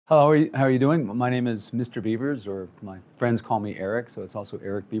Hello, how are you doing? My name is Mr. Beavers, or my friends call me Eric, so it's also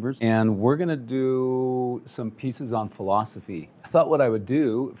Eric Beavers. And we're going to do some pieces on philosophy. I thought what I would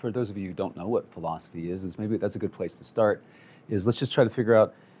do, for those of you who don't know what philosophy is maybe that's a good place to start, is let's just try to figure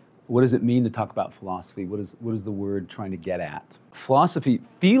out what does it mean to talk about philosophy? What is the word trying to get at? Philosophy,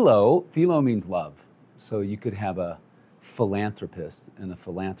 philo means love. So you could have a philanthropist, and a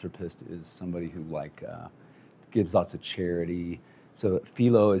philanthropist is somebody who gives lots of charity. So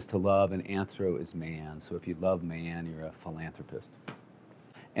philo is to love, and anthro is man. So if you love man, you're a philanthropist.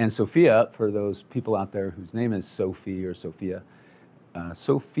 And Sophia, for those people out there whose name is Sophie or Sophia,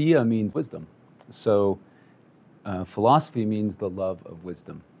 Sophia means wisdom. So philosophy means the love of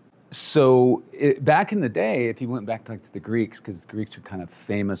wisdom. So back in the day, if you went back to the Greeks, because the Greeks were kind of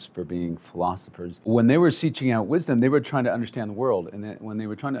famous for being philosophers, when they were seeking out wisdom, they were trying to understand the world. And when they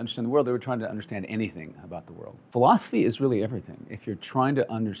were trying to understand the world, they were trying to understand anything about the world. Philosophy is really everything. If you're trying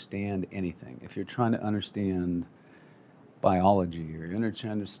to understand anything, if you're trying to understand biology, or you're trying to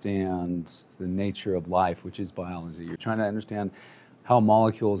understand the nature of life, which is biology, you're trying to understand how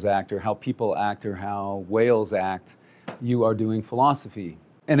molecules act, or how people act, or how whales act, you are doing philosophy.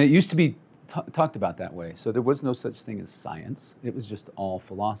 And it used to be talked about that way. So there was no such thing as science. It was just all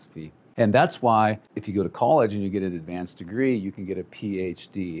philosophy. And that's why if you go to college and you get an advanced degree, you can get a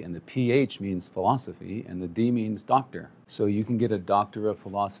PhD. And the PH means philosophy, and the D means doctor. So you can get a doctor of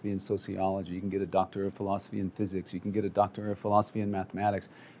philosophy in sociology. You can get a doctor of philosophy in physics. You can get a doctor of philosophy in mathematics.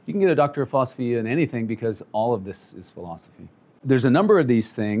 You can get a doctor of philosophy in anything, because all of this is philosophy. There's a number of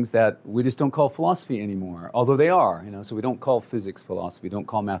these things that we just don't call philosophy anymore, although they are, so we don't call physics philosophy, we don't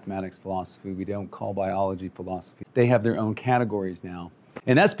call mathematics philosophy, we don't call biology philosophy. They have their own categories now.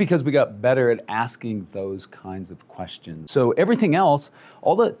 And that's because we got better at asking those kinds of questions. So everything else,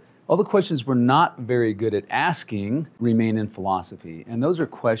 all the questions we're not very good at asking remain in philosophy. And those are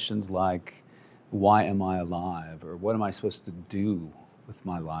questions like, why am I alive? Or what am I supposed to do with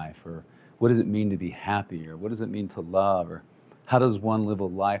my life? Or what does it mean to be happy? Or what does it mean to love? Or how does one live a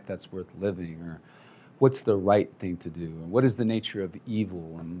life that's worth living? Or what's the right thing to do? Or what is the nature of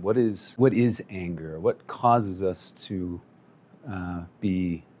evil? And what is anger? What causes us to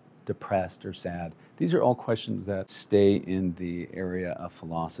be depressed or sad? These are all questions that stay in the area of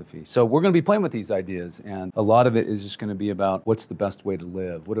philosophy. So we're going to be playing with these ideas, and a lot of it is just going to be about what's the best way to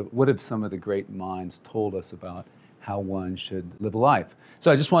live. What have some of the great minds told us about how one should live a life? So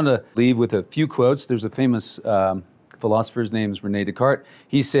I just want to leave with a few quotes. There's a famous philosopher's name is René Descartes.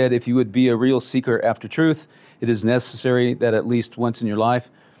 He said, if you would be a real seeker after truth, it is necessary that at least once in your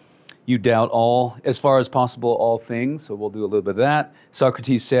life you doubt all, as far as possible, all things. So we'll do a little bit of that.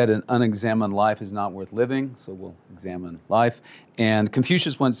 Socrates said, an unexamined life is not worth living. So we'll examine life. And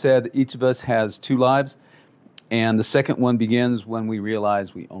Confucius once said, each of us has two lives, and the second one begins when we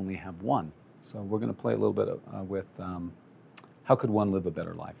realize we only have one. So we're going to play a little bit with how could one live a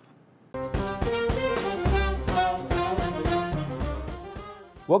better life.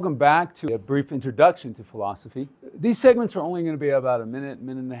 Welcome back to a brief introduction to philosophy. These segments are only going to be about a minute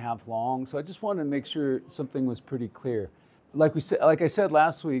and a half long, so I just wanted to make sure something was pretty clear. Like I said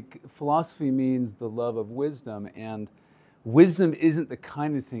last week, philosophy means the love of wisdom, and wisdom isn't the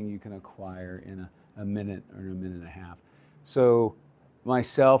kind of thing you can acquire in a minute or a minute and a half. So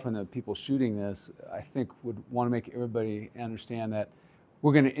myself and the people shooting this, I think, would want to make everybody understand that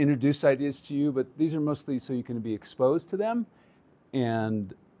we're going to introduce ideas to you, but these are mostly so you can be exposed to them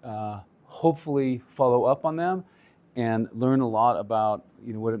and hopefully follow up on them and learn a lot about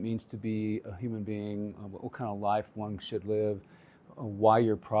what it means to be a human being, what kind of life one should live, why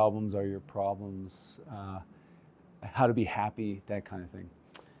your problems are your problems, how to be happy, that kind of thing.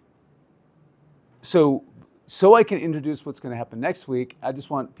 So I can introduce what's going to happen next week, I just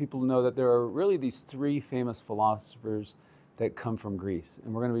want people to know that there are really these three famous philosophers that come from Greece,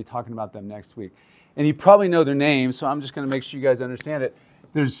 and we're going to be talking about them next week. And you probably know their names, so I'm just going to make sure you guys understand it.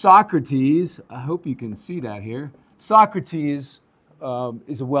 There's Socrates. I hope you can see that here. Socrates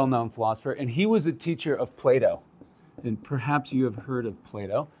is a well-known philosopher, and he was a teacher of Plato. And perhaps you have heard of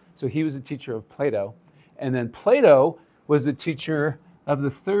Plato. So he was a teacher of Plato. And then Plato was the teacher of the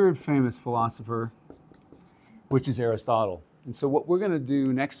third famous philosopher, which is Aristotle. And so what we're going to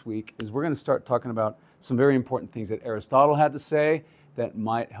do next week is we're going to start talking about some very important things that Aristotle had to say that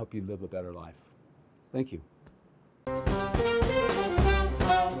might help you live a better life. Thank you.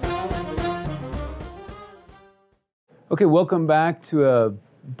 Okay, welcome back to a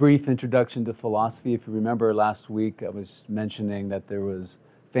brief introduction to philosophy. If you remember last week, I was mentioning that there was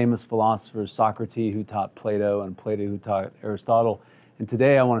famous philosophers, Socrates, who taught Plato, and Plato, who taught Aristotle. And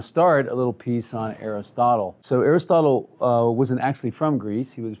today I want to start a little piece on Aristotle. So Aristotle wasn't actually from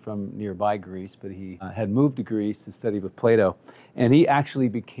Greece. He was from nearby Greece, but he had moved to Greece to study with Plato. And he actually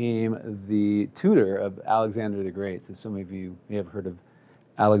became the tutor of Alexander the Great. So some of you may have heard of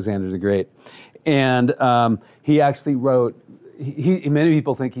Alexander the Great. And he actually wrote, many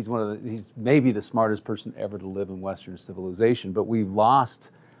people think he's maybe the smartest person ever to live in Western civilization, but we've lost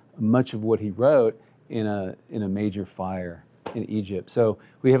much of what he wrote in a major fire in Egypt. So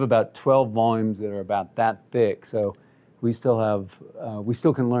we have about 12 volumes that are about that thick. So we still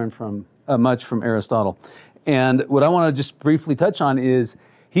can learn from much from Aristotle. And what I want to just briefly touch on is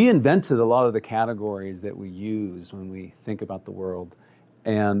he invented a lot of the categories that we use when we think about the world.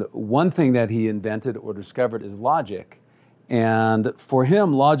 And one thing that he invented or discovered is logic. And for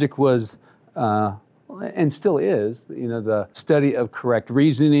him, logic was, and still is, the study of correct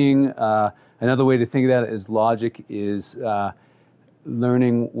reasoning. Another way to think of that is logic is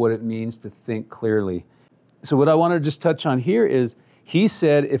learning what it means to think clearly. So what I want to just touch on here is, he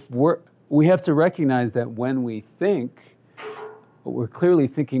said we have to recognize that when we think, we're clearly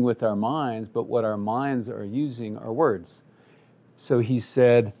thinking with our minds, but what our minds are using are words. So he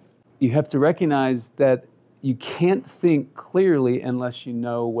said, you have to recognize that you can't think clearly unless you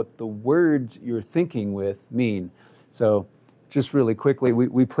know what the words you're thinking with mean. So just really quickly,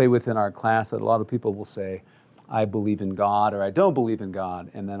 we play within our class that a lot of people will say, I believe in God or I don't believe in God.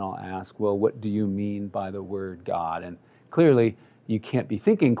 And then I'll ask, well, what do you mean by the word God? And clearly, you can't be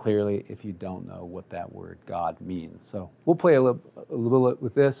thinking clearly if you don't know what that word God means. So we'll play a little bit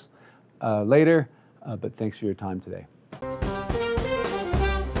with this later, but thanks for your time today.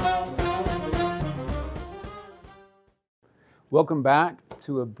 Welcome back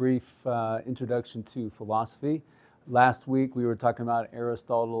to a brief introduction to philosophy. Last week we were talking about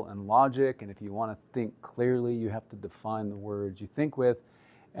Aristotle and logic, and if you want to think clearly, you have to define the words you think with.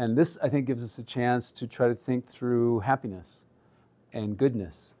 And this, I think, gives us a chance to try to think through happiness and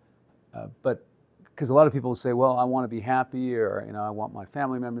goodness. But because a lot of people will say, well, I want to be happy, or I want my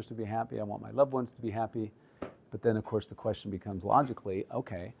family members to be happy, I want my loved ones to be happy. But then, of course, the question becomes logically,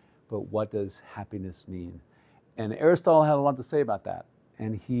 okay, but what does happiness mean? And Aristotle had a lot to say about that.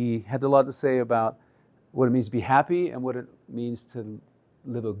 And he had a lot to say about what it means to be happy and what it means to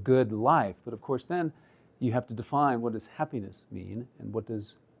live a good life. But of course, then you have to define, what does happiness mean and what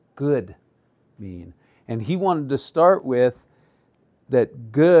does good mean? And he wanted to start with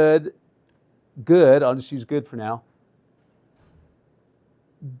that good, I'll just use good for now,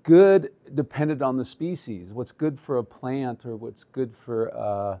 good depended on the species. What's good for a plant or what's good for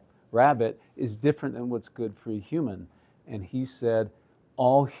a rabbit is different than what's good for a human. And he said,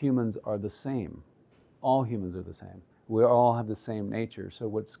 all humans are the same. All humans are the same. We all have the same nature. So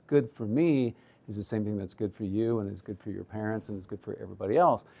what's good for me is the same thing that's good for you and is good for your parents and is good for everybody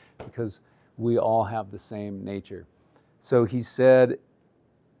else, because we all have the same nature. So he said,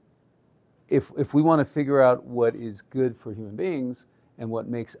 if we want to figure out what is good for human beings and what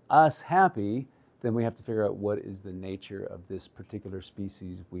makes us happy, then we have to figure out what is the nature of this particular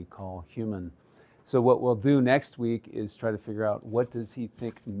species we call human. So what we'll do next week is try to figure out, what does he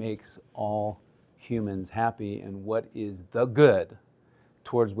think makes all humans happy and what is the good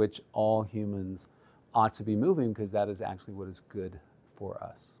towards which all humans ought to be moving, because that is actually what is good for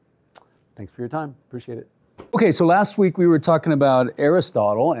us. Thanks for your time. Appreciate it. Okay, so last week we were talking about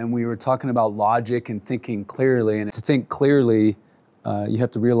Aristotle and we were talking about logic and thinking clearly. And to think clearly, you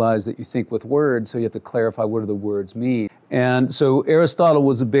have to realize that you think with words, so you have to clarify what do the words mean. And so Aristotle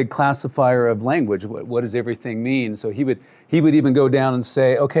was a big classifier of language. What does everything mean? So he would even go down and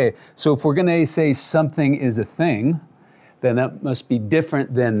say, okay, so if we're going to say something is a thing, then that must be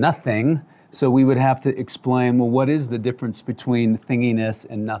different than nothing. So we would have to explain, well, what is the difference between thinginess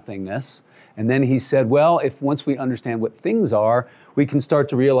and nothingness? And then he said, well, if once we understand what things are, we can start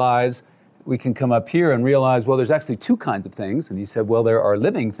to realize, we can come up here and realize, well, there's actually two kinds of things. And he said, well, there are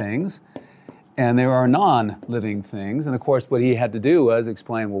living things and there are non-living things. And of course, what he had to do was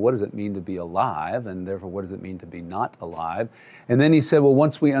explain, well, what does it mean to be alive? And therefore, what does it mean to be not alive? And then he said, well,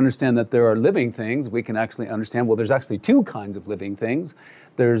 once we understand that there are living things, we can actually understand, well, there's actually two kinds of living things.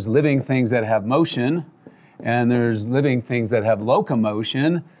 There's living things that have motion, and there's living things that have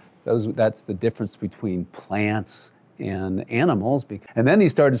locomotion. That's the difference between plants and animals. And then he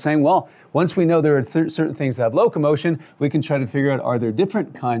started saying, well, once we know there are certain things that have locomotion, we can try to figure out, are there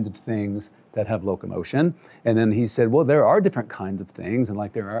different kinds of things that have locomotion? And then he said, well, there are different kinds of things, and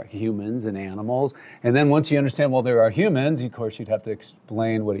like there are humans and animals. And then once you understand, well, there are humans, of course, you'd have to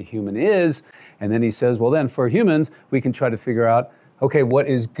explain what a human is. And then he says, well, then for humans, we can try to figure out, okay, what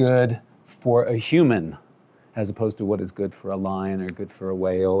is good for a human? as opposed to what is good for a lion or good for a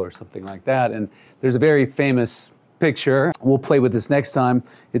whale or something like that. And there's a very famous picture. We'll play with this next time.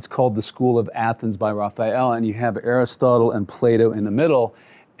 It's called The School of Athens by Raphael, and you have Aristotle and Plato in the middle,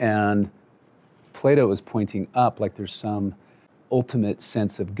 and Plato is pointing up like there's some ultimate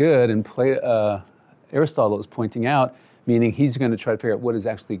sense of good, and Aristotle is pointing out, meaning he's going to try to figure out what is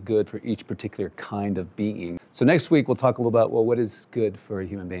actually good for each particular kind of being. So next week we'll talk a little about, well, what is good for a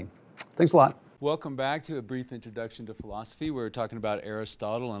human being. Thanks a lot. Welcome back to a brief introduction to philosophy. We were talking about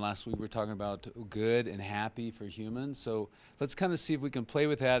Aristotle, and last week we were talking about good and happy for humans. So let's kind of see if we can play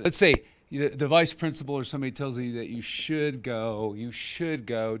with that. Let's say the vice principal or somebody tells you that you should go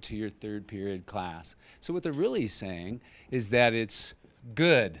to your third period class. So what they're really saying is that it's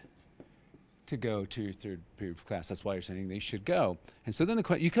good to go to your third period class. That's why you're saying they should go. And so then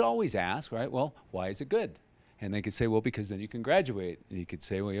you could always ask, right, well, why is it good? And they could say, well, because then you can graduate. And you could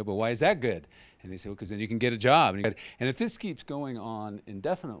say, well, yeah, but why is that good? And they say, well, because then you can get a job. And if this keeps going on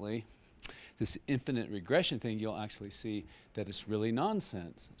indefinitely, this infinite regression thing, you'll actually see that it's really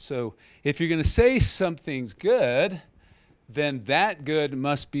nonsense. So if you're going to say something's good, then that good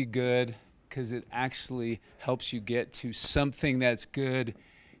must be good because it actually helps you get to something that's good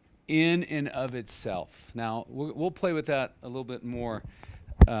in and of itself. Now, we'll play with that a little bit more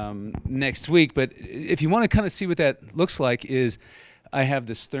next week, but if you want to kind of see what that looks like, is I have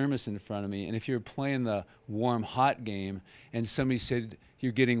this thermos in front of me, and if you're playing the warm-hot game and somebody said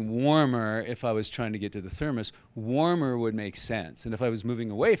you're getting warmer, if I was trying to get to the thermos, warmer would make sense, and if I was moving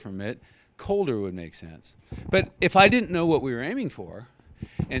away from it, colder would make sense. But if I didn't know what we were aiming for,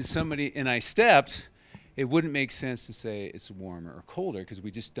 and I stepped, it wouldn't make sense to say it's warmer or colder because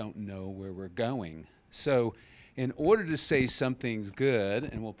we just don't know where we're going. So in order to say something's good,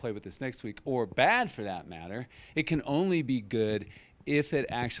 and we'll play with this next week, or bad for that matter, it can only be good if it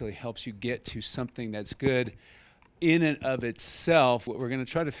actually helps you get to something that's good in and of itself. What we're going to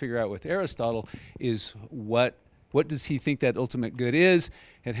try to figure out with Aristotle is what does he think that ultimate good is?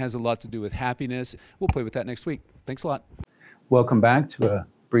 It has a lot to do with happiness. We'll play with that next week. Thanks a lot. Welcome back to a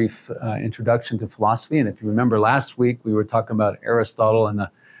brief introduction to philosophy. And if you remember last week, we were talking about Aristotle and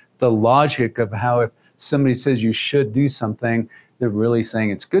the logic of how if somebody says you should do something, they're really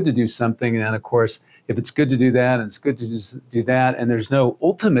saying it's good to do something. And then, of course, if it's good to do that, and it's good to just do that, and there's no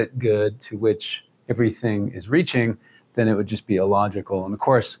ultimate good to which everything is reaching, then it would just be illogical. And of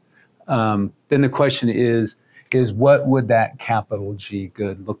course, then the question is what would that capital G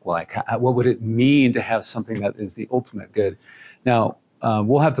good look like? What would it mean to have something that is the ultimate good? Now,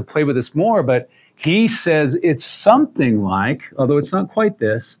 we'll have to play with this more, but he says it's something like, although it's not quite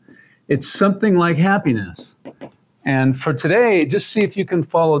this, it's something like happiness. And for today, just see if you can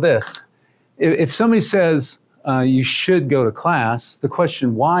follow this. If somebody says you should go to class, the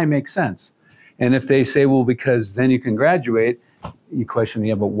question why makes sense. And if they say, well, because then you can graduate, you question,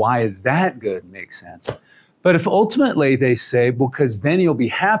 yeah, but why is that good makes sense. But if ultimately they say, well, because then you'll be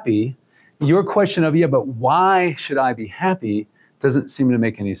happy, your question of, yeah, but why should I be happy doesn't seem to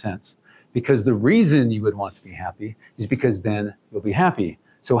make any sense. Because the reason you would want to be happy is because then you'll be happy.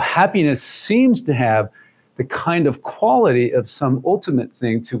 So happiness seems to have the kind of quality of some ultimate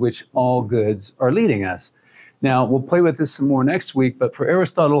thing to which all goods are leading us. Now, we'll play with this some more next week, but for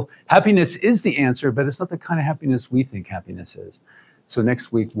Aristotle, happiness is the answer, but it's not the kind of happiness we think happiness is. So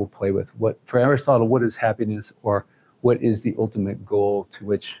next week, we'll play with for Aristotle, what is happiness, or what is the ultimate goal to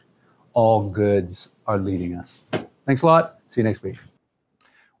which all goods are leading us. Thanks a lot. See you next week.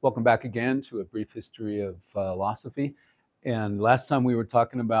 Welcome back again to a brief history of philosophy. And last time we were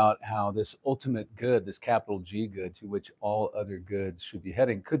talking about how this ultimate good, this capital G good to which all other goods should be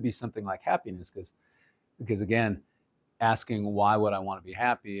heading could be something like happiness, because again, asking why would I want to be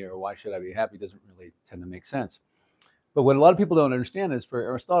happy or why should I be happy doesn't really tend to make sense. But what a lot of people don't understand is for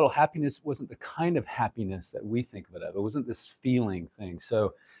Aristotle, happiness wasn't the kind of happiness that we think of it as. It wasn't this feeling thing.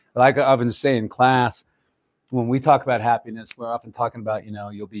 So like I often say in class, when we talk about happiness, we're often talking about,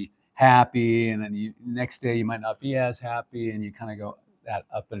 you'll be happy, and then next day you might not be as happy, and you kind of go that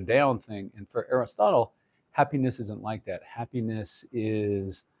up and down thing. And for Aristotle, happiness isn't like that. Happiness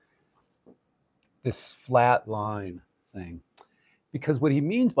is this flat line thing. Because what he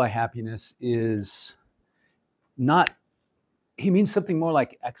means by happiness is he means something more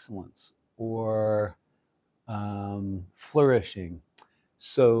like excellence or flourishing.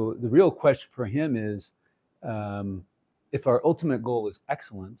 So the real question for him is, if our ultimate goal is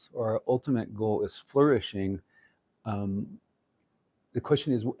excellence or our ultimate goal is flourishing, the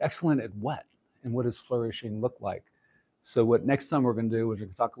question is, excellent at what? And what does flourishing look like? So what next time we're going to do is we're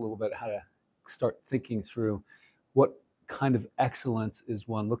going to talk a little bit how to start thinking through what kind of excellence is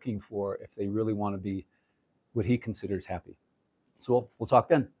one looking for if they really want to be what he considers happy. So we'll talk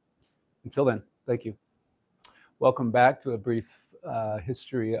then. Until then, thank you. Welcome back to a brief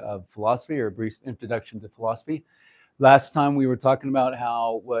history of philosophy, or a brief introduction to philosophy. Last time we were talking about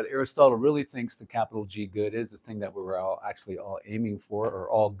how what Aristotle really thinks the capital G good is, the thing that we're all aiming for, or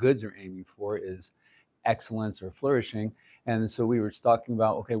all goods are aiming for, is excellence or flourishing. And so we were talking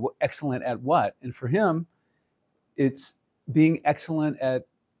about, okay, well, excellent at what? And for him, it's being excellent at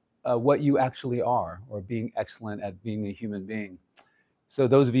what you actually are, or being excellent at being a human being. So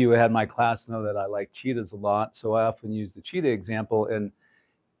those of you who had my class know that I like cheetahs a lot. So I often use the cheetah example, and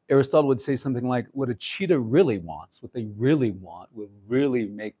Aristotle would say something like, what a cheetah really wants, what they really want, would really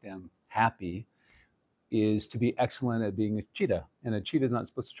make them happy, is to be excellent at being a cheetah. And a cheetah is not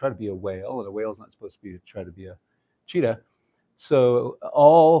supposed to try to be a whale, and a whale is not supposed to try to be a cheetah. So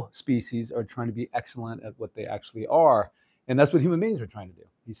all species are trying to be excellent at what they actually are. And that's what human beings are trying to do.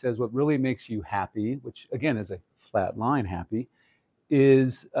 He says what really makes you happy, which again is a flat line happy,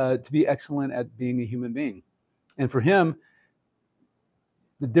 is to be excellent at being a human being. And for him,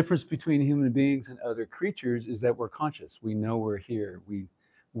 the difference between human beings and other creatures is that we're conscious. We know we're here.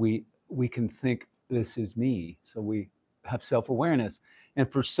 We can think, this is me. So we have self-awareness.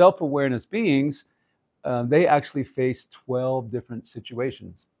 And for self-awareness beings, they actually face 12 different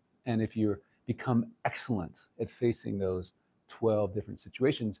situations. And if you become excellent at facing those 12 different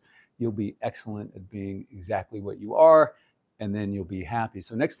situations, you'll be excellent at being exactly what you are, and then you'll be happy.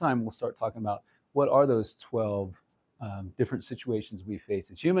 So next time we'll start talking about what are those 12 different situations we face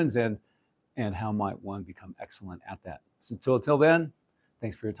as humans, and how might one become excellent at that. So until then,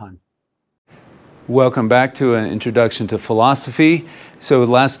 thanks for your time. Welcome back to an introduction to philosophy. So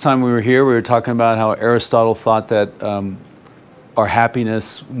last time we were here, we were talking about how Aristotle thought that our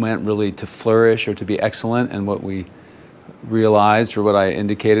happiness meant really to flourish or to be excellent, and what we realized, or what I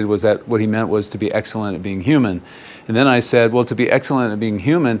indicated, was that what he meant was to be excellent at being human. And then I said, well, to be excellent at being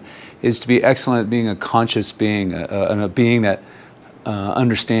human is to be excellent at being a conscious being, a being that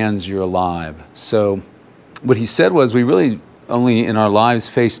understands you're alive. So what he said was, we really only in our lives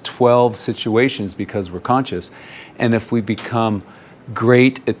face 12 situations because we're conscious. And if we become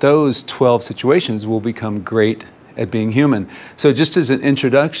great at those 12 situations, we'll become great at being human. So just as an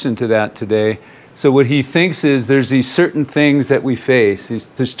introduction to that today, so what he thinks is there's these certain things that we face.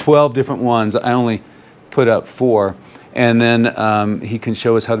 There's 12 different ones. I only put up 4. And then he can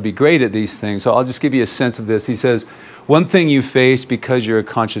show us how to be great at these things. So I'll just give you a sense of this. He says, one thing you face because you're a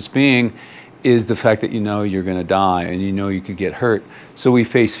conscious being is the fact that you know you're going to die, and you know you could get hurt. So we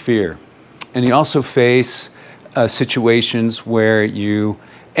face fear. And you also face situations where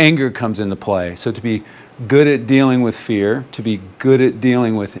anger comes into play. So to be good at dealing with fear, to be good at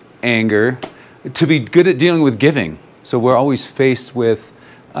dealing with anger, to be good at dealing with giving. So we're always faced with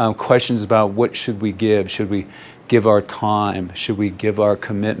questions about what should we give? Should we give our time? Should we give our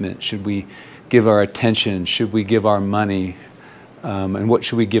commitment? Should we give our attention? Should we give our money? And what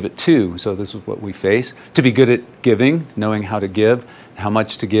should we give it to? So this is what we face. To be good at giving, knowing how to give, how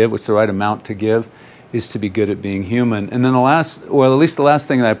much to give, what's the right amount to give, is to be good at being human. And then the last, well, at least the last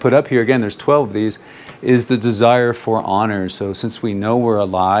thing that I put up here, again, there's 12 of these, is the desire for honor. So since we know we're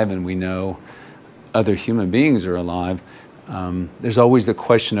alive and we know other human beings are alive, there's always the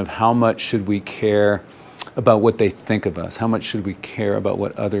question of how much should we care about what they think of us? How much should we care about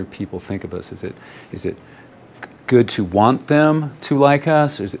what other people think of us? Is it good to want them to like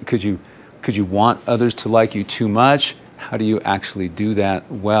us? Or could you want others to like you too much? How do you actually do that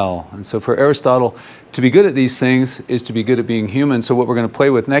well? And so for Aristotle, to be good at these things is to be good at being human. So what we're going to play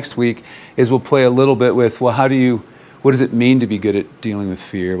with next week is we'll play a little bit with, well, what does it mean to be good at dealing with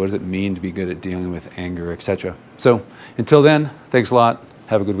fear? What does it mean to be good at dealing with anger, etc.? So until then, thanks a lot.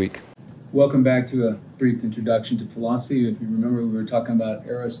 Have a good week. Welcome back to a brief introduction to philosophy. If you remember, we were talking about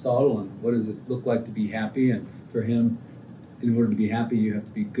Aristotle and what does it look like to be happy. And for him, in order to be happy, you have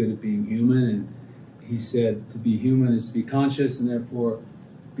to be good at being human. And he said to be human is to be conscious, and therefore,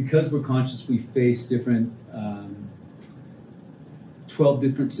 because we're conscious, we face 12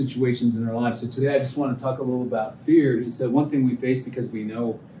 different situations in our lives. So today I just want to talk a little about fear. He said one thing we face because we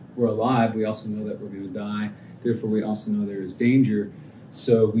know we're alive, we also know that we're going to die. Therefore, we also know there is danger.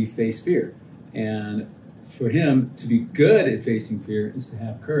 So we face fear. And for him, to be good at facing fear is to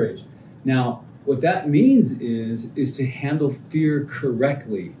have courage. Now, what that means is to handle fear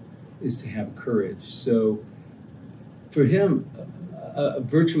correctly, is to have courage. So for him, a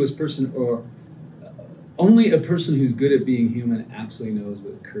virtuous person, or only a person who's good at being human, actually knows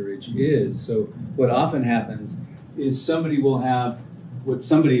what courage is. So what often happens is somebody will have what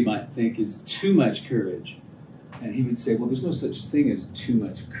somebody might think is too much courage. And he would say, well, there's no such thing as too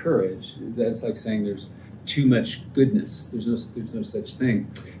much courage. That's like saying there's too much goodness. There's no such thing.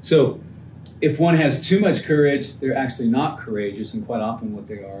 So if one has too much courage, they're actually not courageous, and quite often what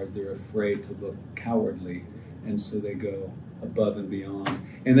they are is they're afraid to look cowardly, and so they go above and beyond.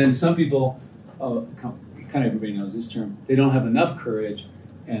 And then some people, kind of everybody knows this term, they don't have enough courage,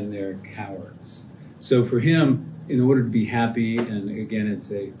 and they're cowards. So for him, in order to be happy, and again,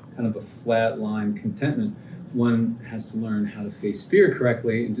 it's a kind of a flat line contentment, one has to learn how to face fear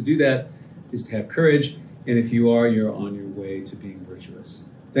correctly, and to do that is to have courage, and if you are, you're on your way to being virtuous.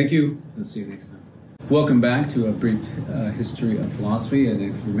 Thank you, and I'll see you next time. Welcome back to a brief history of philosophy, and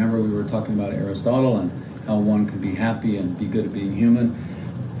if you remember, we were talking about Aristotle and how one can be happy and be good at being human.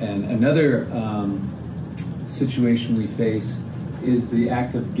 And another situation we face is the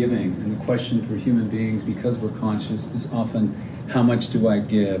act of giving, and the question for human beings, because we're conscious, is often, how much do I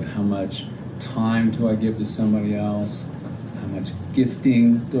give? How much time do I give to somebody else? How much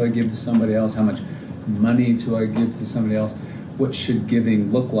gifting do I give to somebody else? How much money do I give to somebody else? What should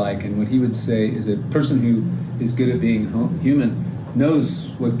giving look like? And what he would say is a person who is good at being human knows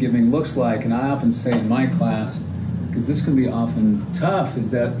what giving looks like. And I often say in my class, because this can be often tough, is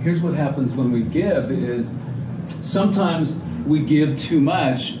that here's what happens when we give is sometimes we give too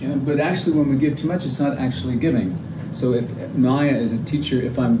much, but actually when we give too much, it's not actually giving. So if Maya is a teacher,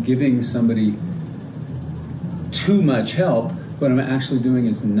 if I'm giving somebody too much help, what I'm actually doing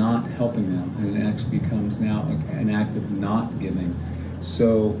is not helping them, and it actually becomes now an act of not giving.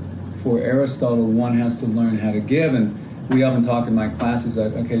 So for Aristotle, one has to learn how to give, and we often talk in my classes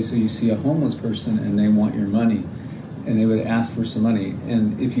that, okay, so you see a homeless person and they want your money, and they would ask for some money,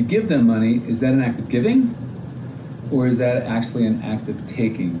 and if you give them money, is that an act of giving? Or is that actually an act of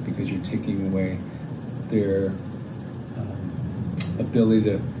taking, because you're taking away their ability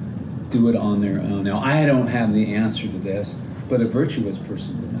to do it on their own? Now, I don't have the answer to this, but a virtuous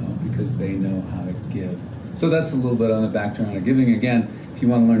person would know, because they know how to give. So that's a little bit on the background of giving. Again, if you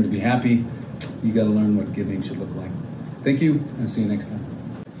want to learn to be happy, you got to learn what giving should look like. Thank you, and see you next time.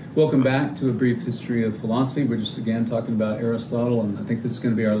 Welcome back to a brief history of philosophy. We're just again talking about Aristotle, and I think this is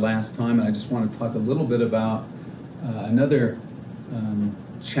going to be our last time. And I just want to talk a little bit about another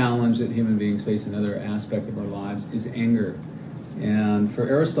challenge that human beings face, another aspect of our lives, is anger. And for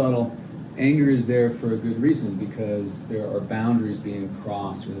Aristotle, anger is there for a good reason, because there are boundaries being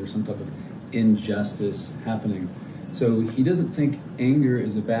crossed, or there's some type of injustice happening. So he doesn't think anger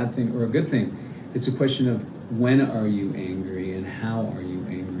is a bad thing or a good thing. It's a question of when are you angry and how are you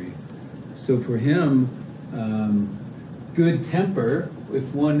angry. So for him, good temper,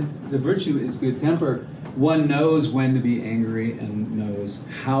 the virtue is good temper, one knows when to be angry and knows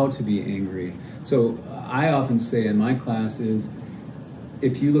how to be angry. So I often say in my class is,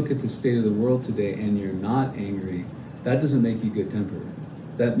 if you look at the state of the world today and you're not angry, that doesn't make you good tempered.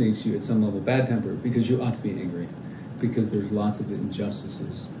 That makes you at some level bad tempered, because you ought to be angry, because there's lots of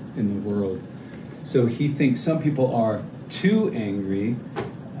injustices in the world. So he thinks some people are too angry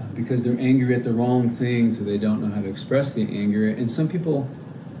because they're angry at the wrong things, so they don't know how to express the anger, and some people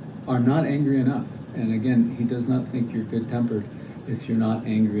are not angry enough. And again, he does not think you're good tempered if you're not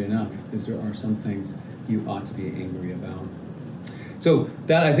angry enough, because there are some things you ought to be angry about. So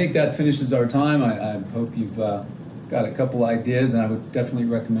I think that finishes our time. I hope you've got a couple ideas, and I would definitely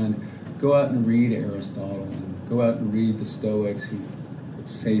recommend go out and read Aristotle, and go out and read the Stoics who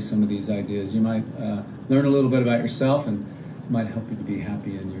say some of these ideas. You might learn a little bit about yourself, and it might help you to be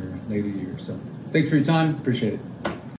happy in your later years. So thanks for your time. Appreciate it.